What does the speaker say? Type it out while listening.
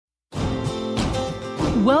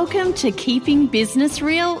Welcome to Keeping Business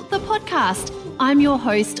Real, the podcast. I'm your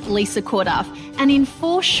host, Lisa Corduff, and in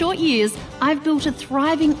 4 short years, I've built a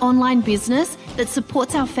thriving online business that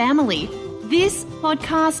supports our family. This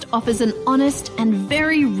podcast offers an honest and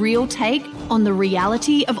very real take on the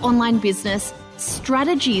reality of online business,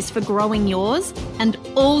 strategies for growing yours, and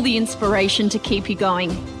all the inspiration to keep you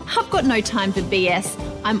going. I've got no time for BS.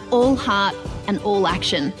 I'm all heart and all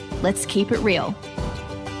action. Let's keep it real.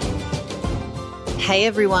 Hey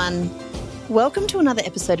everyone, welcome to another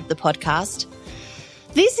episode of the podcast.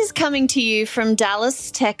 This is coming to you from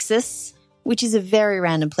Dallas, Texas, which is a very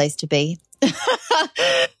random place to be.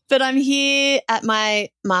 But I'm here at my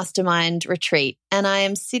mastermind retreat and I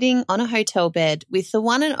am sitting on a hotel bed with the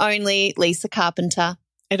one and only Lisa Carpenter.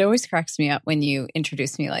 It always cracks me up when you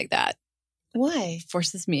introduce me like that. Why? It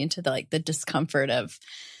forces me into the discomfort of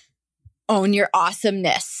own your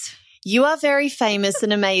awesomeness. You are very famous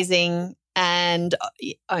and amazing and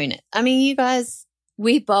own it. I mean, you guys,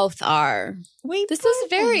 we both are. This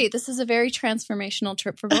is a very transformational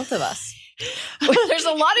trip for both of us. There's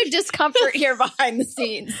a lot of discomfort here behind the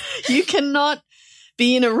scenes. You cannot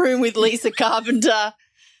be in a room with Lisa Carpenter.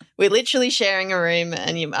 We're literally sharing a room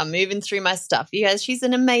and I'm moving through my stuff. You guys, she's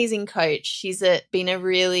an amazing coach. She's been a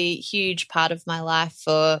really huge part of my life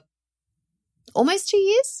for almost 2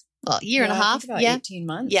 years. Well, a year and a half. About 18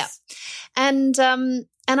 months. Yeah.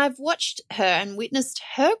 And I've watched her and witnessed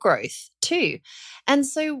her growth too. And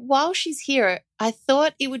so while she's here, I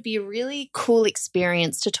thought it would be a really cool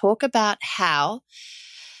experience to talk about how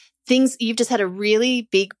you've just had a really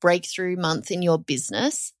big breakthrough month in your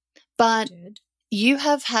business, but you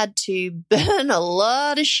have had to burn a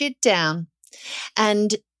lot of shit down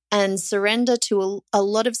and surrender to a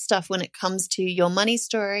lot of stuff when it comes to your money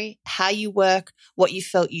story, how you work, what you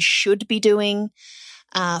felt you should be doing,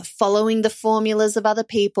 following the formulas of other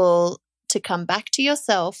people to come back to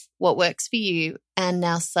yourself, what works for you, and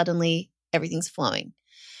now suddenly everything's flowing.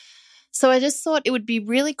 So I just thought it would be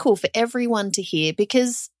really cool for everyone to hear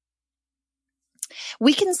because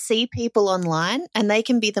we can see people online and they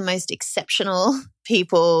can be the most exceptional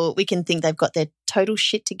people. We can think they've got their total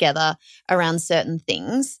shit together around certain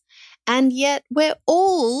things. And yet we've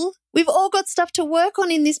all got stuff to work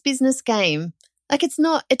on in this business game.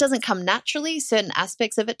 It doesn't come naturally. Certain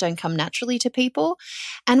aspects of it don't come naturally to people.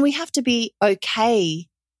 And we have to be okay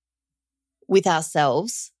with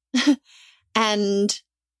ourselves and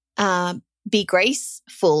be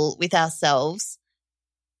graceful with ourselves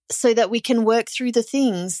so that we can work through the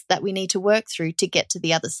things that we need to work through to get to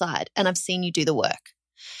the other side. And I've seen you do the work.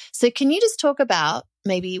 So can you just talk about,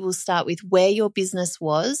 maybe we'll start with where your business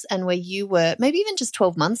was and where you were, maybe even just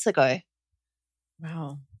 12 months ago.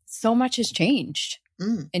 Wow. So much has changed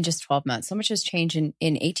in just 12 months. So much has changed in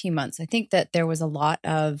 18 months. I think that there was a lot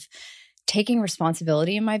of taking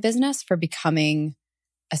responsibility in my business for becoming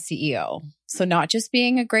a CEO. So not just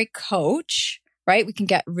being a great coach, right? We can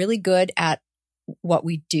get really good at what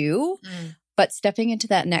we do, but stepping into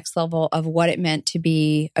that next level of what it meant to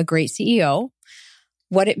be a great CEO,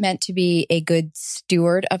 what it meant to be a good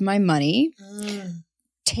steward of my money,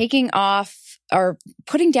 taking off or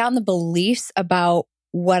putting down the beliefs about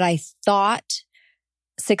what I thought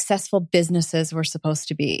successful businesses were supposed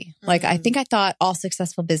to be. Like, I think I thought all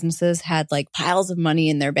successful businesses had piles of money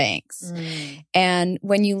in their banks. And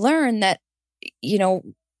when you learn that,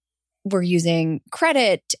 we're using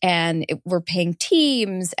credit and we're paying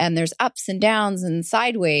teams and there's ups and downs and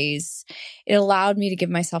sideways, it allowed me to give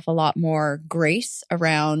myself a lot more grace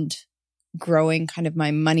around growing kind of my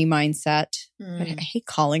money mindset. I hate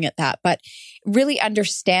calling it that, but really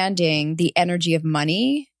understanding the energy of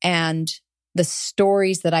money and the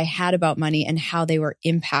stories that I had about money and how they were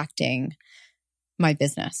impacting my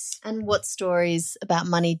business. And what stories about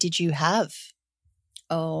money did you have?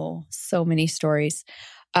 Oh, so many stories.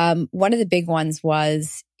 One of the big ones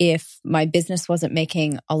was if my business wasn't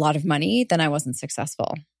making a lot of money, then I wasn't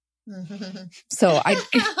successful. So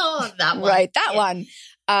that one. Right, that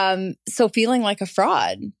one. So feeling like a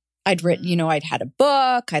fraud. I'd written, I'd had a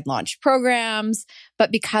book, I'd launched programs,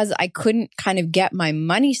 but because I couldn't kind of get my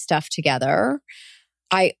money stuff together,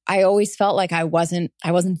 I always felt like I wasn't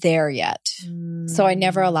there yet. So I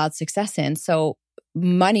never allowed success in. So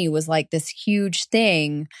money was like this huge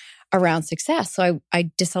thing around success. So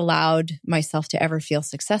I disallowed myself to ever feel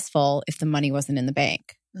successful if the money wasn't in the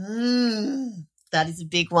bank. That is a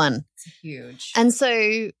big one. It's huge. And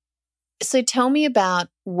so tell me about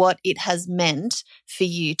what it has meant for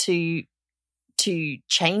you to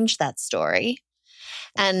change that story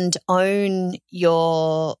and own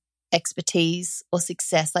your expertise or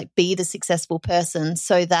success, like be the successful person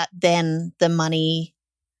so that then the money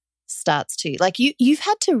starts to, like you've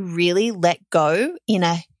had to really let go in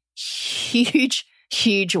a huge,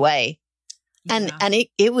 huge way. And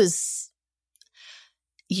it was,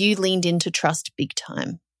 you leaned into trust big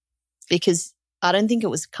time because I don't think it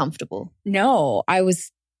was comfortable. No, I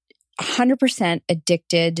was 100%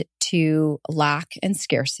 addicted to lack and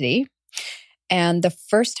scarcity. And the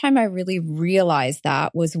first time I really realized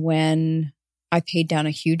that was when I paid down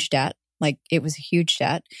a huge debt. Like it was a huge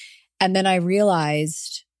debt. And then I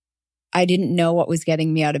realized I didn't know what was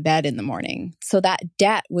getting me out of bed in the morning. So that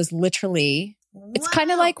debt was literally, it's kind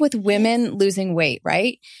of like with women losing weight,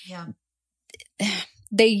 right? Yeah.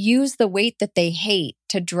 They use the weight that they hate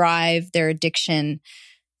to drive their addiction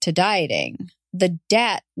to dieting. The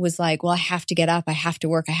debt was like, well, I have to get up, I have to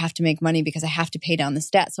work, I have to make money because I have to pay down this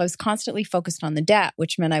debt. So I was constantly focused on the debt,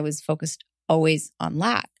 which meant I was focused always on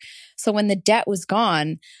lack. So when the debt was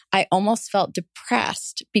gone, I almost felt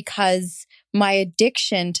depressed because my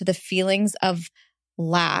addiction to the feelings of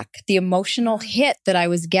lack, the emotional hit that I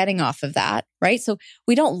was getting off of that, right? So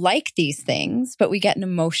we don't like these things, but we get an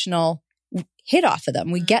emotional hit off of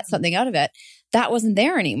them. We get something out of it. That wasn't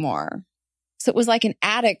there anymore. So it was like an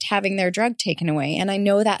addict having their drug taken away. And I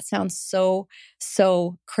know that sounds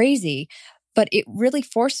so crazy, but it really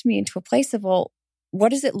forced me into a place of, well, what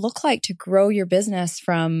does it look like to grow your business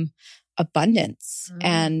from abundance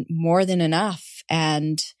and more than enough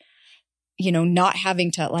and, you know, not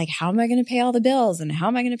having to like, how am I going to pay all the bills and how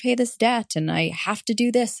am I going to pay this debt? And I have to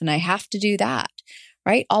do this and I have to do that,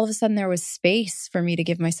 right? All of a sudden there was space for me to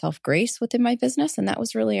give myself grace within my business. And that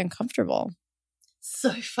was really uncomfortable.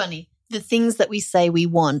 So funny. The things that we say we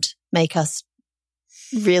want make us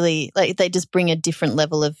really, like, they just bring a different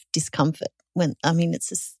level of discomfort when, I mean,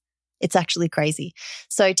 it's actually crazy.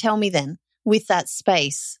 So tell me then, with that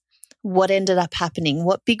space, what ended up happening?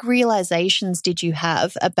 What big realizations did you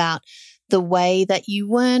have about the way that you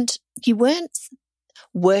weren't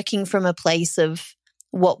working from a place of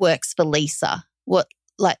what works for Lisa,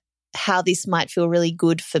 how this might feel really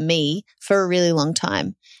good for me for a really long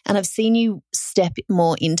time. And I've seen you step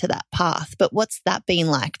more into that path, but what's that been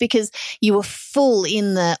like? Because you were full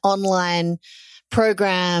in the online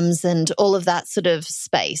programs and all of that sort of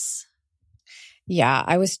space. Yeah,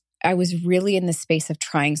 I was really in the space of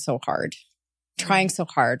trying so hard,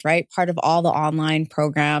 right? Part of all the online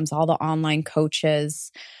programs, all the online coaches.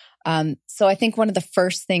 So I think one of the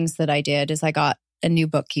first things that I did is I got a new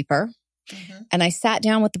bookkeeper. And I sat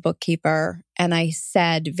down with the bookkeeper and I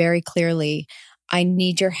said very clearly, I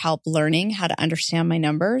need your help learning how to understand my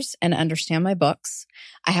numbers and understand my books.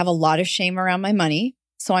 I have a lot of shame around my money.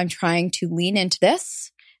 So I'm trying to lean into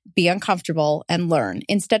this, be uncomfortable and learn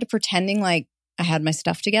instead of pretending like I had my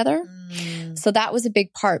stuff together. So that was a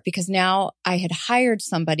big part because now I had hired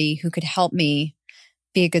somebody who could help me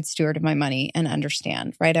be a good steward of my money and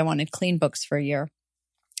understand, right? I wanted clean books for a year.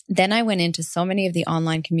 Then I went into so many of the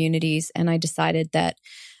online communities and I decided that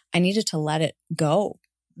I needed to let it go.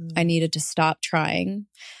 I needed to stop trying.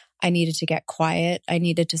 I needed to get quiet. I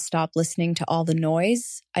needed to stop listening to all the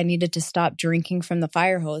noise. I needed to stop drinking from the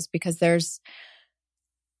fire hose because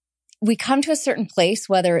we come to a certain place,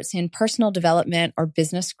 whether it's in personal development or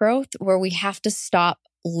business growth, where we have to stop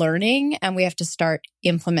learning and we have to start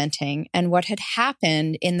implementing. And what had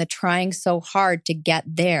happened in the trying so hard to get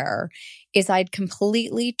there is I'd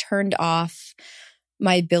completely turned off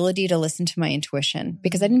my ability to listen to my intuition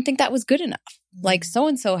because I didn't think that was good enough. Like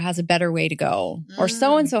so-and-so has a better way to go or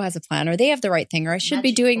so-and-so has a plan or they have the right thing or I should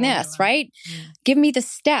be doing this, right? Give me the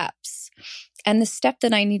steps. And the step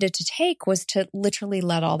that I needed to take was to literally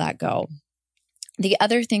let all that go. The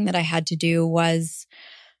other thing that I had to do was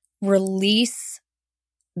release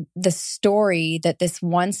the story that this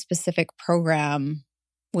one specific program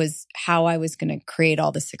was how I was going to create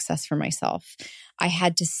all the success for myself. I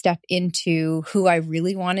had to step into who I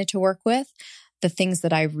really wanted to work with, the things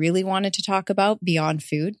that I really wanted to talk about beyond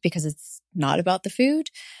food, because it's not about the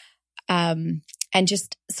food. And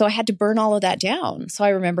just, so I had to burn all of that down. So I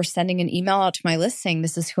remember sending an email out to my list saying,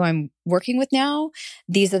 this is who I'm working with now.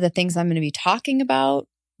 These are the things I'm going to be talking about.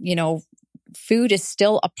 You know, food is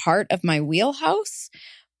still a part of my wheelhouse,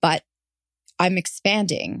 but I'm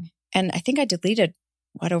expanding. And I think I deleted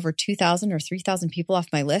over 2,000 or 3,000 people off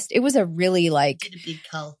my list. It was a really like, did a big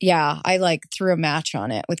cull. Yeah, I like threw a match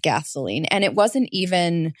on it with gasoline. And it wasn't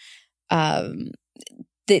even,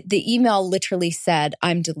 the email literally said,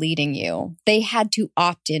 I'm deleting you. They had to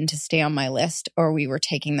opt in to stay on my list or we were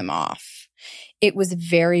taking them off. It was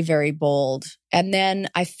very, very bold. And then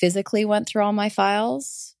I physically went through all my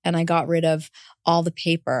files and I got rid of all the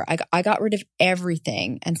paper. I got rid of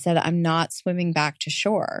everything and said, I'm not swimming back to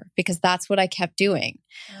shore, because that's what I kept doing.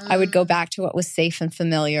 I would go back to what was safe and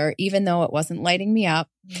familiar, even though it wasn't lighting me up,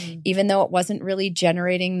 even though it wasn't really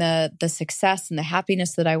generating the success and the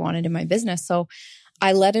happiness that I wanted in my business. So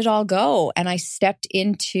I let it all go and I stepped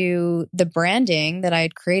into the branding that I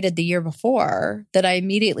had created the year before, that I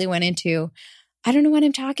immediately went into. I don't know what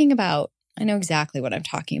I'm talking about. I know exactly what I'm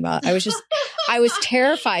talking about. I was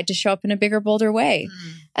terrified to show up in a bigger, bolder way.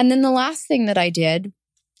 And then the last thing that I did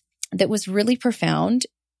that was really profound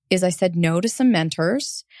is I said no to some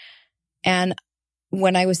mentors. And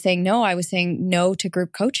when I was saying no, I was saying no to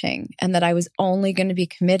group coaching, and that I was only going to be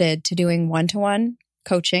committed to doing one-to-one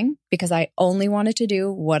coaching because I only wanted to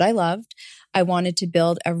do what I loved. I wanted to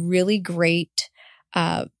build a really great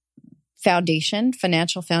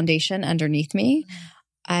financial foundation underneath me.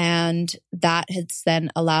 And that has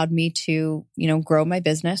then allowed me to, grow my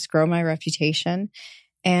business, grow my reputation.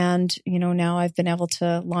 And, now I've been able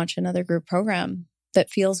to launch another group program that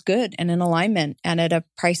feels good and in alignment and at a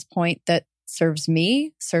price point that serves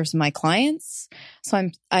me, serves my clients. So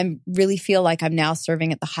I'm really feel like I'm now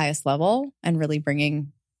serving at the highest level and really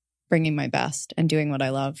bringing my best and doing what I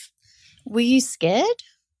love. Were you scared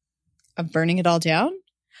of burning it all down?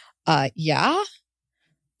 Yeah.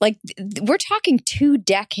 Like we're talking 2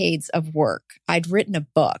 decades of work. I'd written a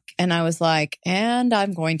book and I was like, and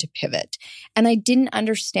I'm going to pivot. And I didn't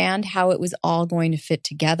understand how it was all going to fit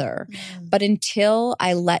together. But until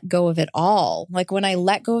I let go of it all, like when I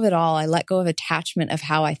let go of it all, I let go of attachment of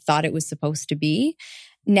how I thought it was supposed to be.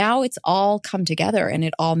 Now it's all come together and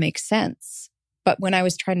it all makes sense. But when I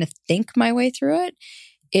was trying to think my way through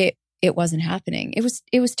it, it wasn't happening. It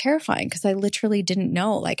was terrifying because I literally didn't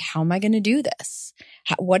know, like, how am I going to do this?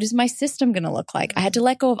 What is my system going to look like? I had to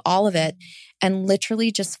let go of all of it and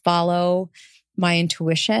literally just follow my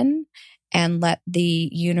intuition and let the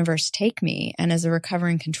universe take me. And as a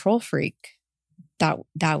recovering control freak,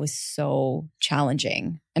 that was so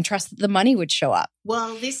challenging, and trust that the money would show up.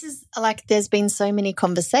 Well, this is like, there's been so many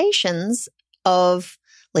conversations of,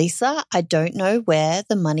 Lisa, I don't know where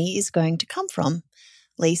the money is going to come from.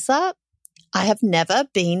 Lisa, I have never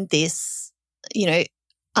been this,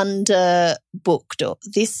 underbooked, or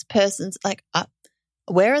this person's like,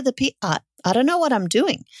 where are the people? I don't know what I'm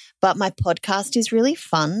doing, but my podcast is really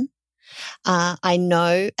fun. I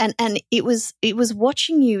know, and it was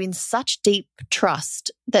watching you in such deep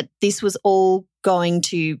trust that this was all going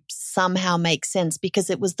to somehow make sense,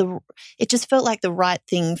 because it just felt like the right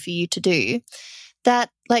thing for you to do.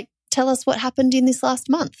 That, like, tell us what happened in this last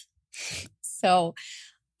month. So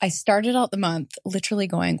I started out the month literally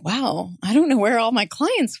going, wow, I don't know where all my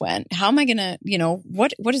clients went. How am I going to,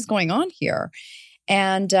 what is going on here?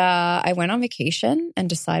 And I went on vacation and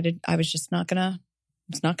decided I was just not going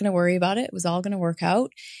to worry about it. It was all going to work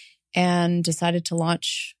out, and decided to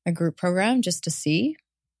launch a group program just to see.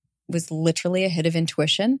 It was literally a hit of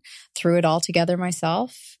intuition. Threw it all together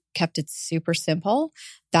myself, kept it super simple.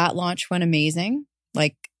 That launch went amazing.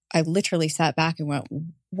 Like, I literally sat back and went,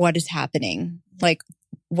 what is happening? Like,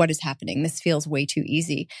 what is happening? This feels way too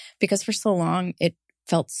easy, because for so long it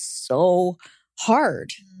felt so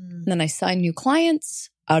hard. And then I signed new clients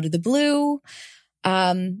out of the blue.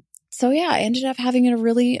 So yeah, I ended up having a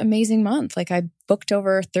really amazing month. Like, I booked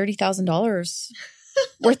over $30,000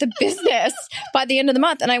 worth of business by the end of the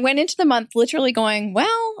month. And I went into the month literally going,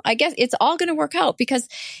 well, I guess it's all going to work out, because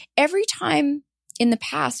every time in the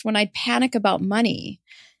past when I'd panic about money,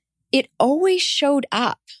 it always showed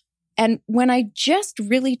up. And when I just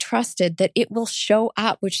really trusted that it will show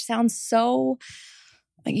up, which sounds so,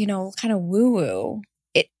 kind of woo-woo.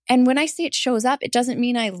 And when I say it shows up, it doesn't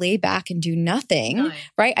mean I lay back and do nothing,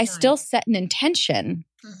 right? I still set an intention,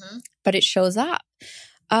 but it shows up.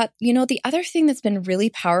 The other thing that's been really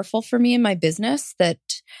powerful for me in my business, that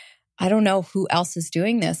I don't know who else is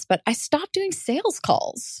doing this, but I stopped doing sales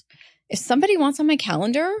calls. If somebody wants on my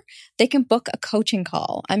calendar, they can book a coaching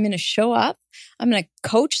call. I'm going to show up. I'm going to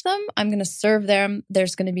coach them. I'm going to serve them.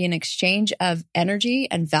 There's going to be an exchange of energy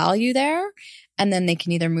and value there. And then they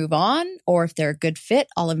can either move on, or if they're a good fit,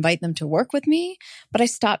 I'll invite them to work with me. But I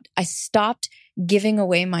stopped giving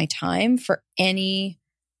away my time for any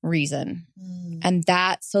reason. And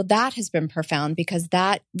that has been profound, because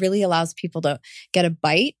that really allows people to get a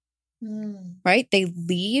bite, right? They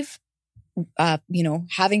leave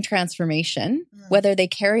having transformation, whether they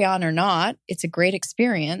carry on or not. It's a great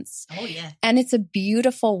experience. Oh, yeah. And it's a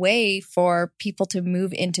beautiful way for people to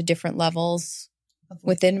move into different levels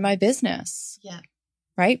within my business. Yeah.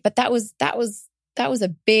 Right. But that was was a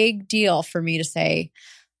big deal for me to say,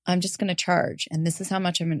 I'm just going to charge, and this is how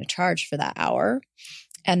much I'm going to charge for that hour,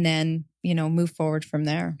 and then, move forward from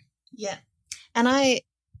there. Yeah. And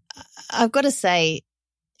I've got to say,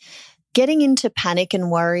 getting into panic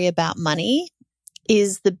and worry about money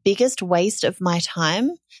is the biggest waste of my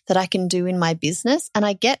time that I can do in my business. And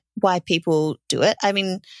I get why people do it. I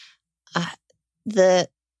mean,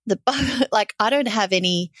 like, I don't have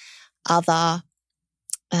any other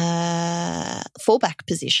fallback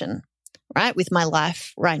position, right, with my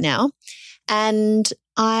life right now. And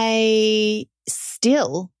I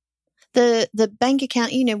still, the bank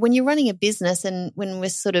account, when you're running a business, and when we're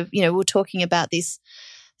sort of, we're talking about this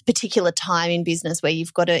particular time in business where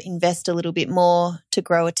you've got to invest a little bit more to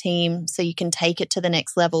grow a team so you can take it to the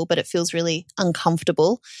next level, but it feels really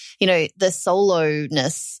uncomfortable. The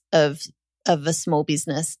soloness of a small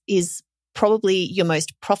business is probably your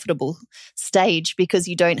most profitable stage because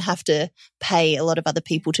you don't have to pay a lot of other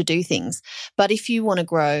people to do things. But if you want to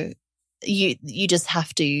grow, you just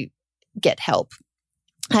have to get help.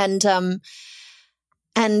 And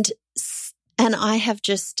I have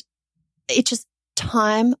it just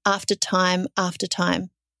time after time after time,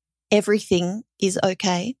 everything is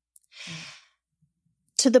okay.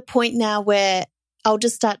 To the point now where I'll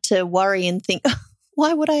just start to worry and think,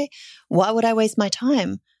 why would I waste my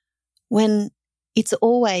time when it's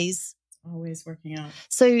always working out?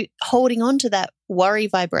 So holding on to that worry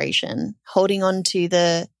vibration, holding on to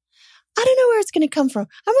the, I don't know where it's going to come from.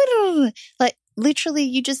 Like, literally,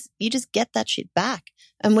 you just get that shit back.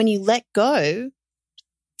 And when you let go,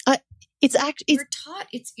 you're taught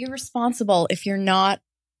it's irresponsible if you're not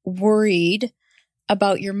worried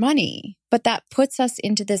about your money. But that puts us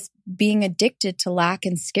into this being addicted to lack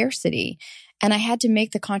and scarcity. And I had to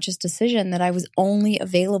make the conscious decision that I was only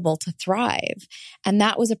available to thrive. And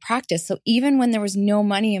that was a practice. So even when there was no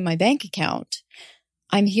money in my bank account,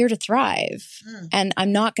 I'm here to thrive. And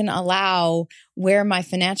I'm not going to allow where my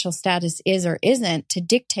financial status is or isn't to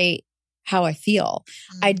dictate how I feel.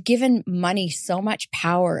 I'd given money so much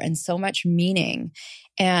power and so much meaning.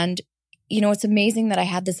 And, it's amazing that I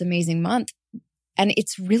had this amazing month. And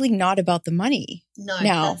it's really not about the money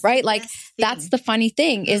now, right? Like, that's the funny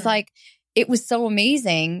thing is like, it was so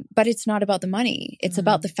amazing, but it's not about the money. It's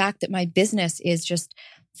about the fact that my business is just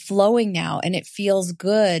flowing now and it feels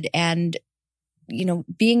good. And,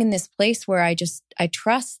 being in this place where I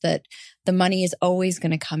trust that the money is always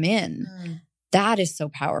going to come in. That is so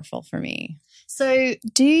powerful for me. So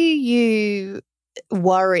do you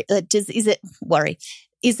worry? Is it worry?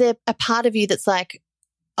 Is there a part of you that's like,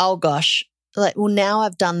 oh gosh, like, well, now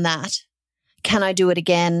I've done that. Can I do it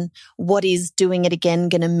again? What is doing it again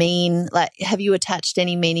going to mean? Like, have you attached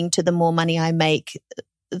any meaning to the more money I make,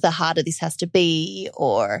 the harder this has to be?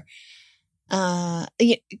 Or,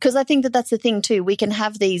 because I think that that's the thing too. We can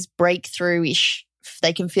have these breakthrough-ish,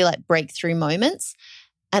 they can feel like breakthrough moments,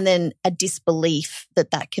 and then a disbelief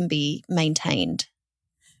that can be maintained.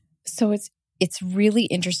 So it's really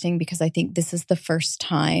interesting because I think this is the first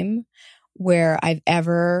time where I've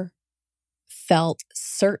ever felt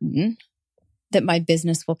certain that my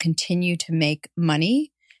business will continue to make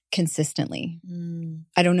money consistently.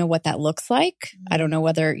 I don't know what that looks like. I don't know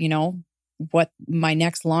whether, what my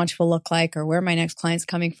next launch will look like or where my next client's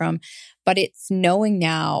coming from, but it's knowing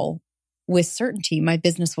now with certainty my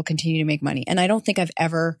business will continue to make money. And I don't think I've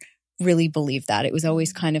ever really believed that. It was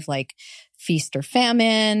always kind of like feast or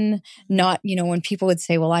famine, not, when people would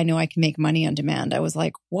say, well, I know I can make money on demand. I was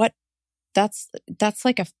like, what? That's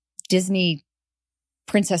like a Disney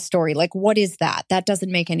princess story. Like, what is that? That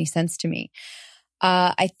doesn't make any sense to me.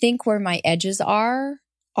 I think where my edges are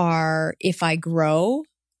if I grow,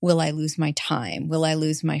 will I lose my time? Will I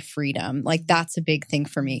lose my freedom? Like, that's a big thing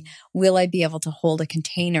for me. Will I be able to hold a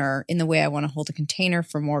container in the way I want to hold a container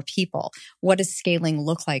for more people? What does scaling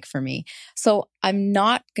look like for me? So I'm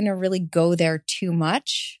not going to really go there too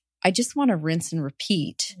much. I just want to rinse and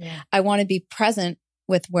repeat. Yeah. I want to be present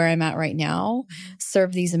with where I'm at right now,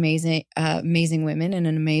 serve these amazing women in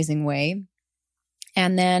an amazing way,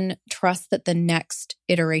 and then trust that the next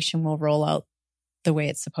iteration will roll out the way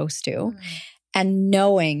it's supposed to. And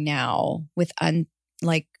knowing now with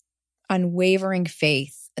unwavering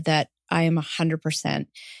faith that I am 100%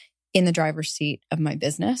 in the driver's seat of my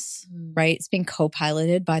business, right? It's being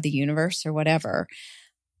co-piloted by the universe or whatever.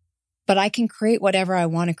 But I can create whatever I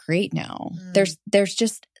want to create now. There's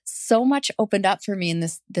just so much opened up for me in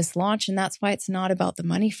this launch. And that's why it's not about the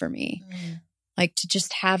money for me. Like, to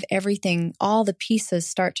just have everything, all the pieces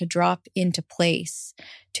start to drop into place,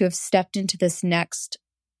 to have stepped into this next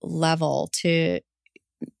level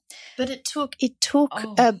But it took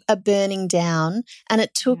a burning down, and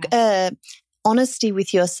it took a honesty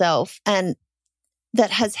with yourself and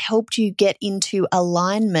that has helped you get into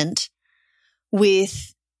alignment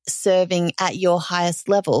with serving at your highest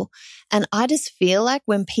level. And I just feel like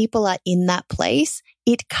when people are in that place,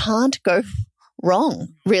 it can't go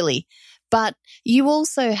wrong, really. But you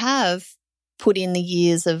also have put in the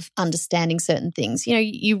years of understanding certain things. You know,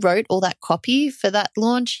 you wrote all that copy for that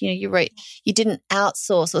launch. You know, you didn't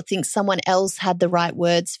outsource or think someone else had the right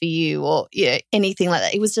words for you or anything like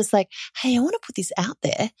that. It was just like, hey, I want to put this out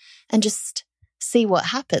there and just see what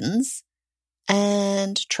happens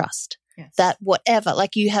and trust that whatever,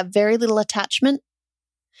 like you have very little attachment.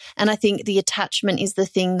 And I think the attachment is the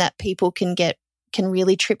thing that people can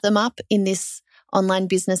really trip them up in this online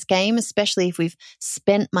business game, especially if we've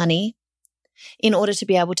spent money in order to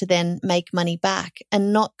be able to then make money back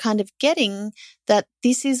and not kind of getting that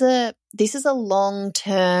this is a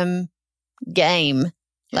long-term game.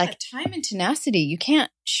 Like time and tenacity. You can't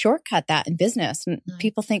shortcut that in business. And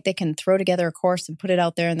people think they can throw together a course and put it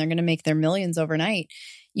out there and they're going to make their millions overnight.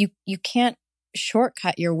 You can't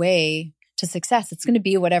shortcut your way to success. It's going to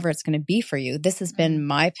be whatever it's going to be for you. This has been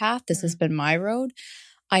my path. This has been my road.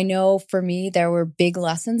 I know for me, there were big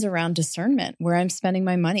lessons around discernment, where I'm spending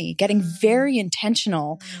my money, getting very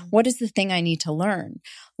intentional. What is the thing I need to learn?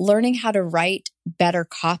 Learning how to write better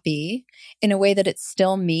copy in a way that it's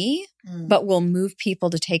still me, but will move people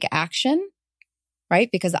to take action, right?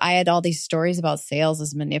 Because I had all these stories about sales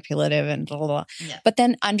as manipulative and blah, blah, blah. Yeah. But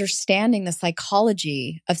then understanding the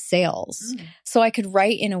psychology of sales. So I could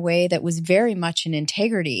write in a way that was very much in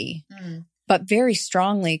integrity, but very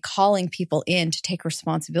strongly calling people in to take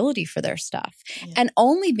responsibility for their stuff and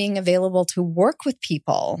only being available to work with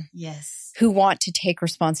people who want to take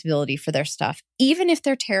responsibility for their stuff, even if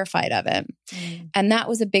they're terrified of it. And that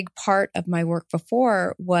was a big part of my work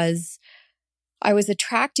before was I was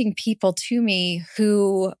attracting people to me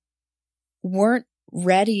who weren't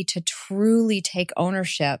ready to truly take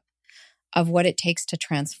ownership of what it takes to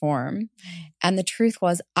transform. And the truth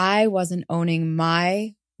was I wasn't owning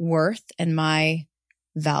my worth and my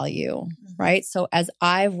value, right? So as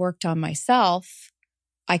I've worked on myself,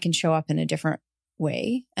 I can show up in a different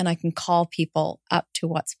way and I can call people up to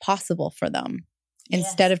what's possible for them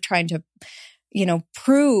instead of trying to,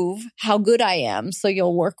 prove how good I am so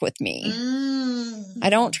you'll work with me. I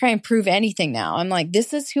don't try and prove anything now. I'm like,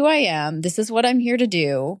 this is who I am. This is what I'm here to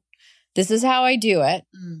do. This is how I do it.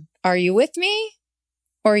 Are you with me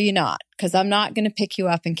or are you not? Because I'm not going to pick you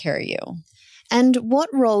up and carry you. And what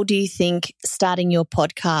role do you think starting your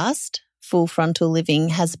podcast, Full Frontal Living,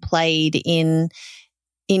 has played in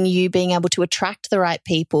you being able to attract the right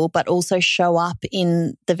people, but also show up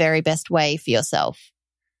in the very best way for yourself?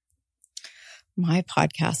 My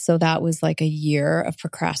podcast. So that was like a year of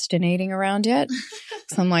procrastinating around it.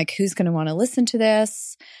 So I'm like, who's going to want to listen to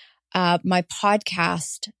this? My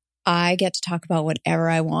podcast, I get to talk about whatever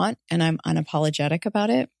I want and I'm unapologetic about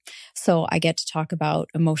it. So I get to talk about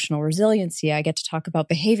emotional resiliency. I get to talk about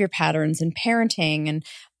behavior patterns and parenting and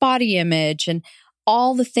body image and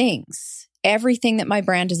all the things, everything that my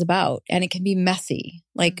brand is about. And it can be messy.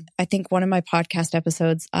 Like I think one of my podcast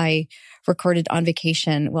episodes I recorded on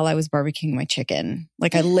vacation while I was barbecuing my chicken.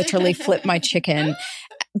 Like I literally flipped my chicken,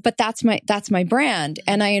 but that's my brand.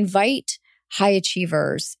 And I invite high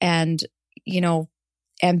achievers and,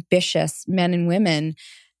 ambitious men and women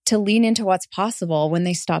to lean into what's possible when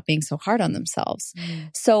they stop being so hard on themselves.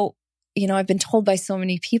 So, I've been told by so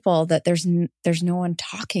many people that there's no one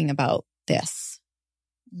talking about this,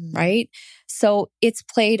 right? So it's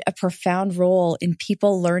played a profound role in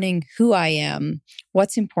people learning who I am,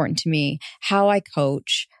 what's important to me, how I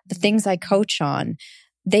coach, the things I coach on.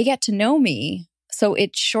 They get to know me. So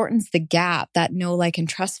it shortens the gap, that know, like, and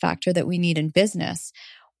trust factor that we need in business.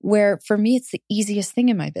 Where for me, it's the easiest thing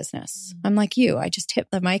in my business. I'm like you. I just hit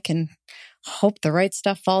the mic and hope the right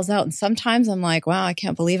stuff falls out. And sometimes I'm like, wow, I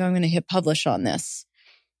can't believe I'm going to hit publish on this.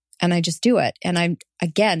 And I just do it. And I'm,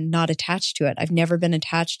 again, not attached to it. I've never been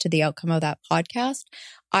attached to the outcome of that podcast.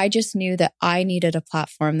 I just knew that I needed a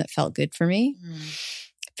platform that felt good for me.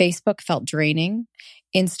 Facebook felt draining.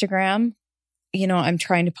 Instagram, I'm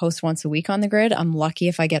trying to post once a week on the grid. I'm lucky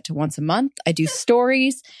if I get to once a month. I do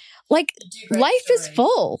stories. Like life is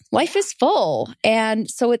full. Life is full. And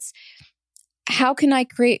so it's, how can I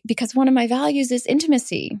create, because one of my values is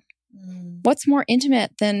intimacy. What's more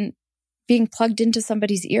intimate than being plugged into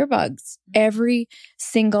somebody's earbuds every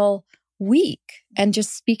single week and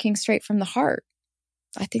just speaking straight from the heart?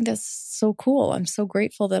 I think that's so cool. I'm so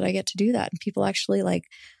grateful that I get to do that. And people actually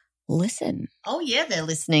listen. Oh yeah, they're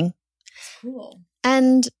listening. It's cool.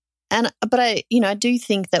 But I do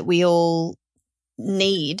think that we all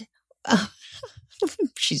need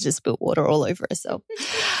she's just spilled water all over herself,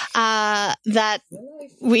 that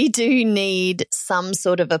we do need some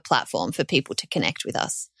sort of a platform for people to connect with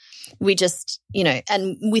us. We just,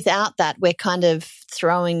 and without that, we're kind of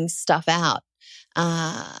throwing stuff out.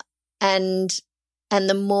 And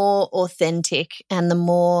the more authentic and the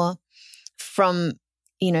more from,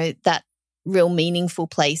 that real meaningful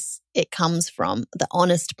place it comes from, the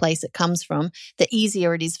honest place it comes from, the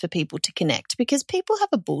easier it is for people to connect, because people have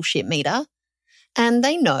a bullshit meter and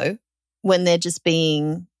they know when they're just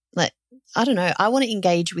being like, I don't know, I want to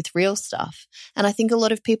engage with real stuff. And I think a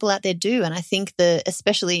lot of people out there do. And I think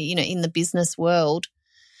especially, in the business world,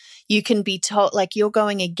 you can be told like you're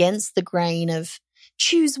going against the grain of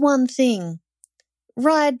choose one thing,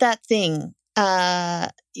 ride that thing,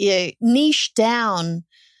 niche down,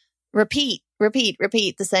 repeat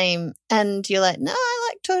the same. And you're like, no, I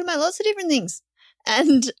like talking about lots of different things.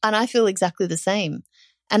 And I feel exactly the same.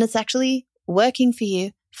 And it's actually working for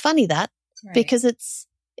you. Funny that, right. Because it's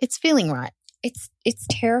feeling right. It's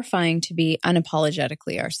terrifying to be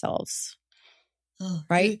unapologetically ourselves. Oh,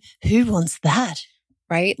 right? Who wants that?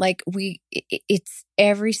 Right? Like it's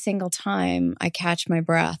every single time I catch my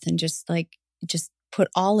breath and just put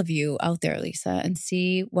all of you out there, Lisa, and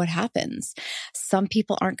see what happens. Some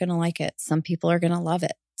people aren't going to like it. Some people are going to love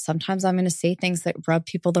it. Sometimes I'm going to say things that rub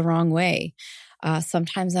people the wrong way.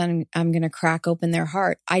 Sometimes I'm going to crack open their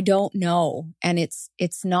heart. I don't know. And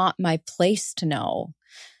it's not my place to know.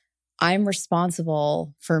 I'm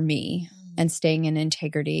responsible for me and staying in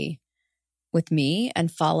integrity with me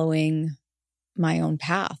and following my own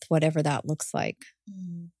path, whatever that looks like.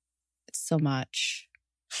 It's so much.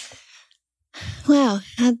 Wow.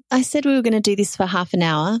 I said we were going to do this for half an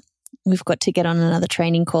hour. We've got to get on another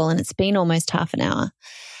training call and it's been almost half an hour.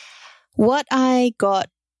 What I got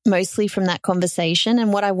mostly from that conversation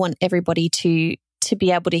and what I want everybody to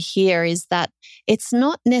be able to hear is that it's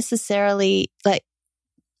not necessarily like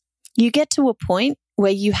you get to a point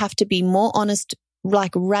where you have to be more honest,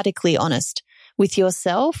 like radically honest with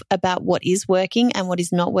yourself about what is working and what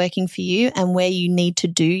is not working for you and where you need to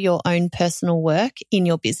do your own personal work in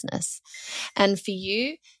your business. And for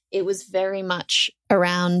you, it was very much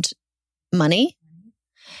around money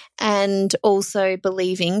and also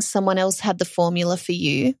believing someone else had the formula for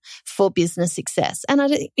you for business success. And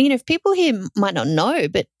if people here might not know,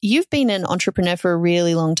 but you've been an entrepreneur for a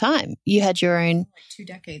really long time. You had your own 2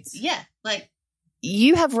 decades. Yeah. Like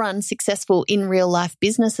you have run successful in real life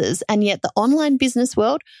businesses, and yet the online business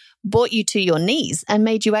world brought you to your knees and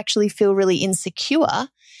made you actually feel really insecure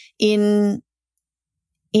in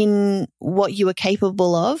what you were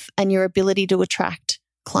capable of and your ability to attract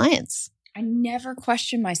clients. I never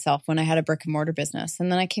questioned myself when I had a brick and mortar business. And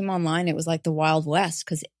then I came online, it was like the Wild West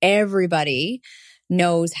because everybody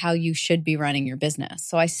knows how you should be running your business.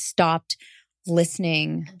 So I stopped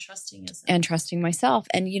listening and trusting myself.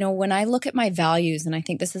 And, when I look at my values, and I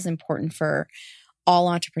think this is important for all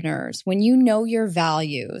entrepreneurs, when you know your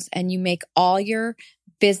values and you make all your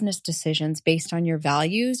business decisions based on your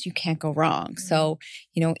values, you can't go wrong. So,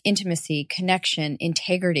 intimacy, connection,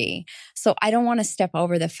 integrity. So I don't want to step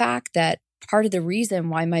over the fact that part of the reason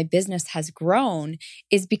why my business has grown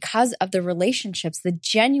is because of the relationships, the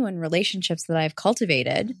genuine relationships that I've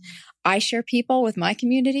cultivated. I share people with my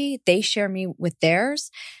community. They share me with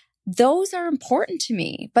theirs. Those are important to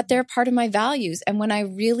me, but they're part of my values. And when I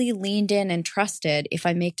really leaned in and trusted, if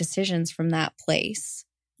I make decisions from that place,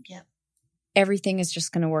 everything is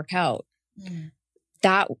just going to work out.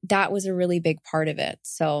 That was a really big part of it.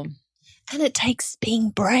 So, and it takes being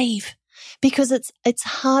brave because it's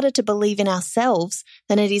harder to believe in ourselves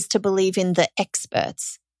than it is to believe in the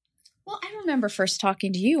experts. Well, I remember first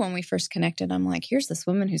talking to you when we first connected. I'm like, here's this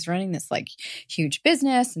woman who's running this like huge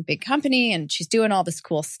business and big company, and she's doing all this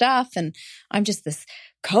cool stuff. And I'm just this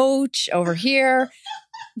coach over here.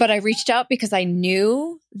 But I reached out because I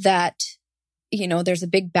knew that, there's a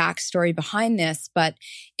big backstory behind this, but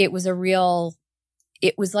it was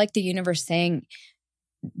like the universe saying,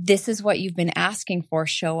 this is what you've been asking for,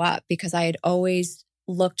 show up, because I had always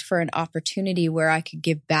looked for an opportunity where I could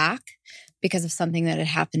give back because of something that had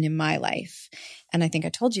happened in my life. And I think I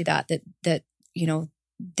told you that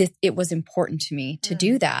it was important to me to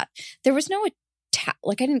do that. There was no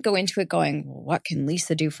I didn't go into it going, well, what can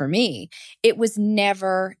Lisa do for me? It was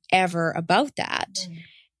never, ever about that.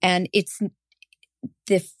 And it's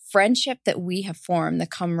the friendship that we have formed, the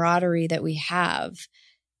camaraderie that we have.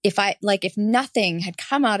 If nothing had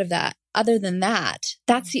come out of that, other than that,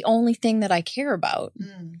 that's the only thing that I care about.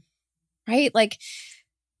 Right?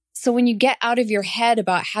 So when you get out of your head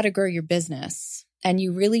about how to grow your business and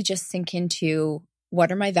you really just sink into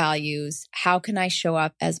What are my values? How can I show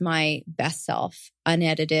up as my best self,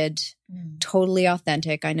 unedited, totally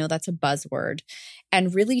authentic? I know that's a buzzword.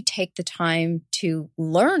 And really take the time to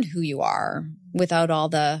learn who you are without all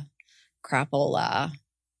the crapola.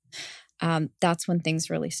 That's when things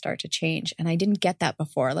really start to change. And I didn't get that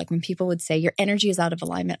before. Like when people would say, your energy is out of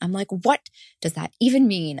alignment. I'm like, what does that even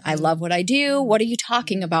mean? I love what I do. What are you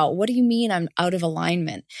talking about? What do you mean I'm out of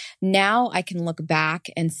alignment? Now I can look back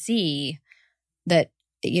and see that,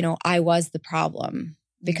 I was the problem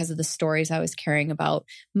because of the stories I was carrying about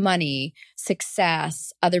money,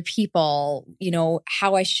 success, other people,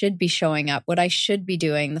 how I should be showing up, what I should be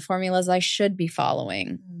doing, the formulas I should be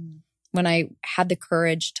following. When I had the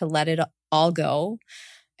courage to let it all go.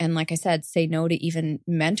 And like I said, say no to even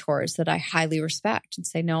mentors that I highly respect and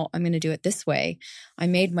say, no, I'm going to do it this way. I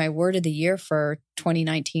made my word of the year for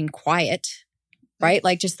 2019 quiet, right?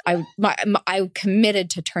 Like I committed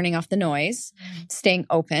to turning off the noise, staying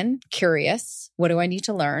open, curious. What do I need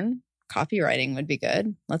to learn? Copywriting would be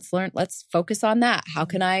good. Let's focus on that. How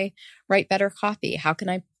can I write better copy? How can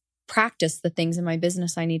I practice the things in my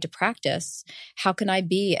business I need to practice? How can I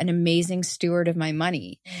be an amazing steward of my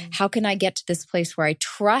money? How can I get to this place where I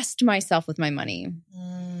trust myself with my money?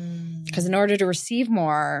 Because in order to receive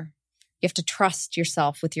more, you have to trust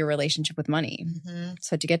yourself with your relationship with money.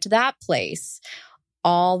 So to get to that place,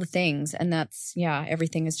 all the things, and that's,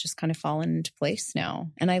 everything has just kind of fallen into place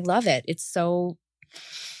now. And I love it. It's so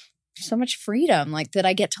much freedom, like that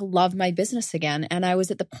I get to love my business again. And I was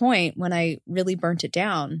at the point when I really burnt it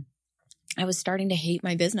down. I was starting to hate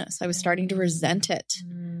my business. I was starting to resent it.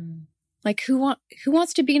 Like who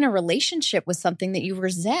wants to be in a relationship with something that you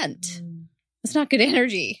resent? It's not good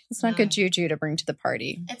energy. It's not good juju to bring to the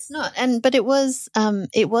party. It's not. But it was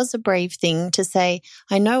a brave thing to say,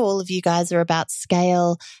 I know all of you guys are about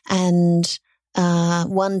scale and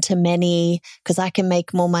one to many because I can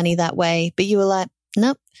make more money that way. But you were like,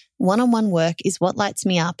 nope, one-on-one work is what lights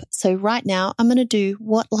me up. So right now I'm going to do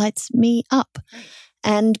what lights me up.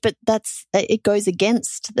 But it goes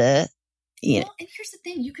against the, Well, and here's the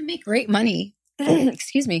thing, you can make great money,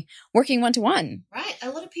 excuse me, working one-to-one. Right. A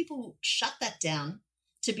lot of people shut that down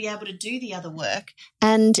to be able to do the other work.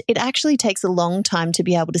 And it actually takes a long time to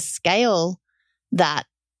be able to scale that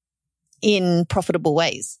in profitable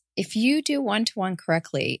ways. If you do one-to-one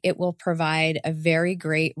correctly, it will provide a very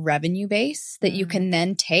great revenue base that you can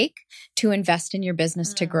then take to invest in your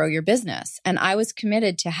business to grow your business. And I was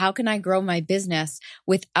committed to how can I grow my business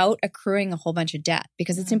without accruing a whole bunch of debt?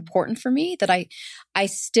 Because it's important for me that I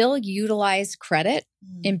still utilize credit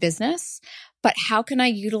in business, but how can I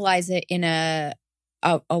utilize it in a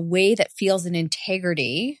way that feels an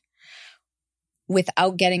integrity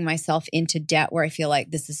without getting myself into debt where I feel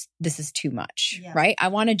like this is too much, right? I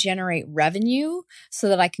want to generate revenue so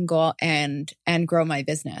that I can go and grow my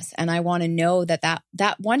business. And I want to know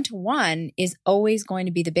that one-to-one is always going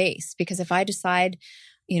to be the base, because if I decide,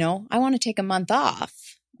 I want to take a month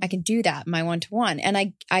off, I can do that in my one-to-one. And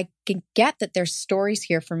I can get that there's stories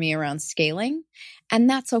here for me around scaling, and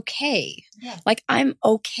that's okay. Yeah. Like I'm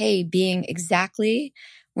okay being exactly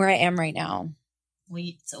where I am right now.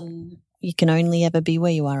 You can only ever be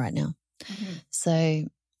where you are right now. So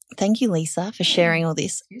thank you, Lisa, for sharing all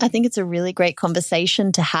this. I think it's a really great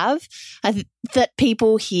conversation to have, that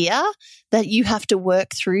people hear that you have to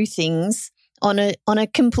work through things on a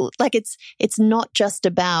complete, like it's not just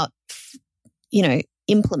about,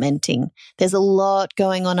 implementing. There's a lot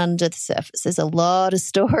going on under the surface. There's a lot of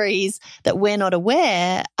stories that we're not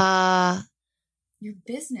aware are. Your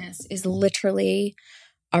business is literally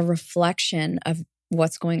a reflection of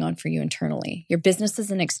what's going on for you internally. Your business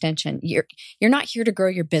is an extension. You're not here to grow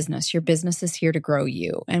your business. Your business is here to grow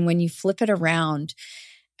you. And when you flip it around,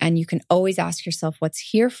 and you can always ask yourself, what's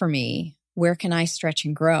here for me? Where can I stretch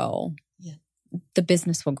and grow? Yeah. The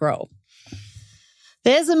business will grow.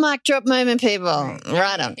 There's a mic drop moment, people.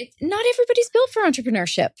 Right on. Not everybody's built for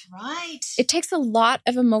entrepreneurship. Right. It takes a lot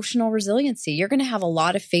of emotional resiliency. You're going to have a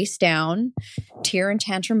lot of face down, tear and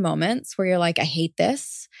tantrum moments where you're like, I hate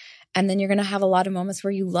this. And then you're going to have a lot of moments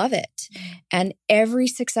where you love it. And every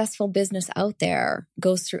successful business out there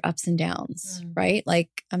goes through ups and downs, right?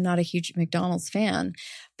 Like I'm not a huge McDonald's fan,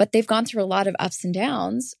 but they've gone through a lot of ups and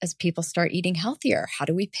downs as people start eating healthier. How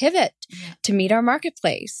do we pivot to meet our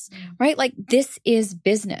marketplace, right? Like this is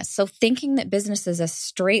business. So thinking that business is a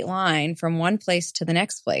straight line from one place to the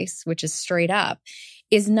next place, which is straight up,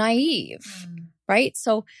 is naive, right?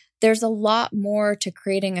 So there's a lot more to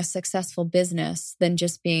creating a successful business than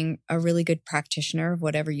just being a really good practitioner of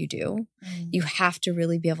whatever you do. You have to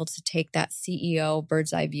really be able to take that CEO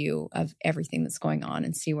bird's eye view of everything that's going on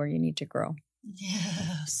and see where you need to grow.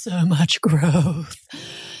 Yeah, so much growth.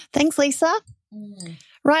 Thanks, Lisa.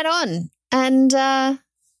 Right on. And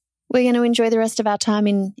we're going to enjoy the rest of our time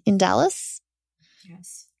in Dallas.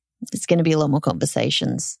 Yes. It's going to be a lot more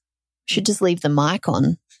conversations. Should just leave the mic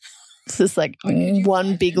on. This is like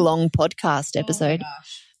one big long podcast episode. Oh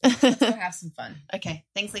my gosh. Let's go have some fun. Okay.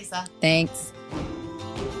 Thanks, Lisa. Thanks.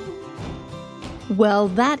 Well,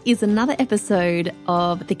 that is another episode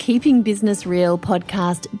of the Keeping Business Real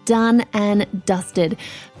podcast done and dusted.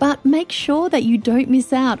 But make sure that you don't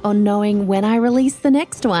miss out on knowing when I release the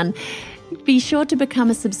next one. Be sure to become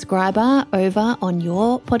a subscriber over on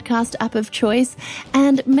your podcast app of choice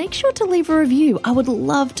and make sure to leave a review. I would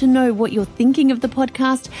love to know what you're thinking of the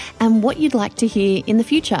podcast and what you'd like to hear in the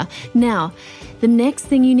future. Now, the next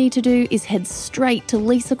thing you need to do is head straight to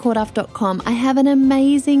lisacorduff.com. I have an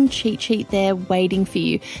amazing cheat sheet there waiting for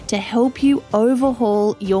you to help you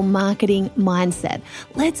overhaul your marketing mindset.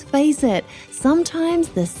 Let's face it, sometimes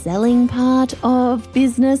the selling part of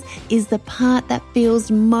business is the part that feels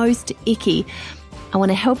most icky. I want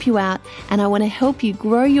to help you out and I want to help you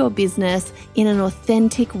grow your business in an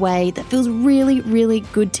authentic way that feels really, really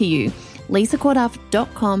good to you.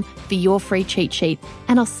 lisacorduff.com for your free cheat sheet,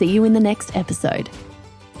 and I'll see you in the next episode.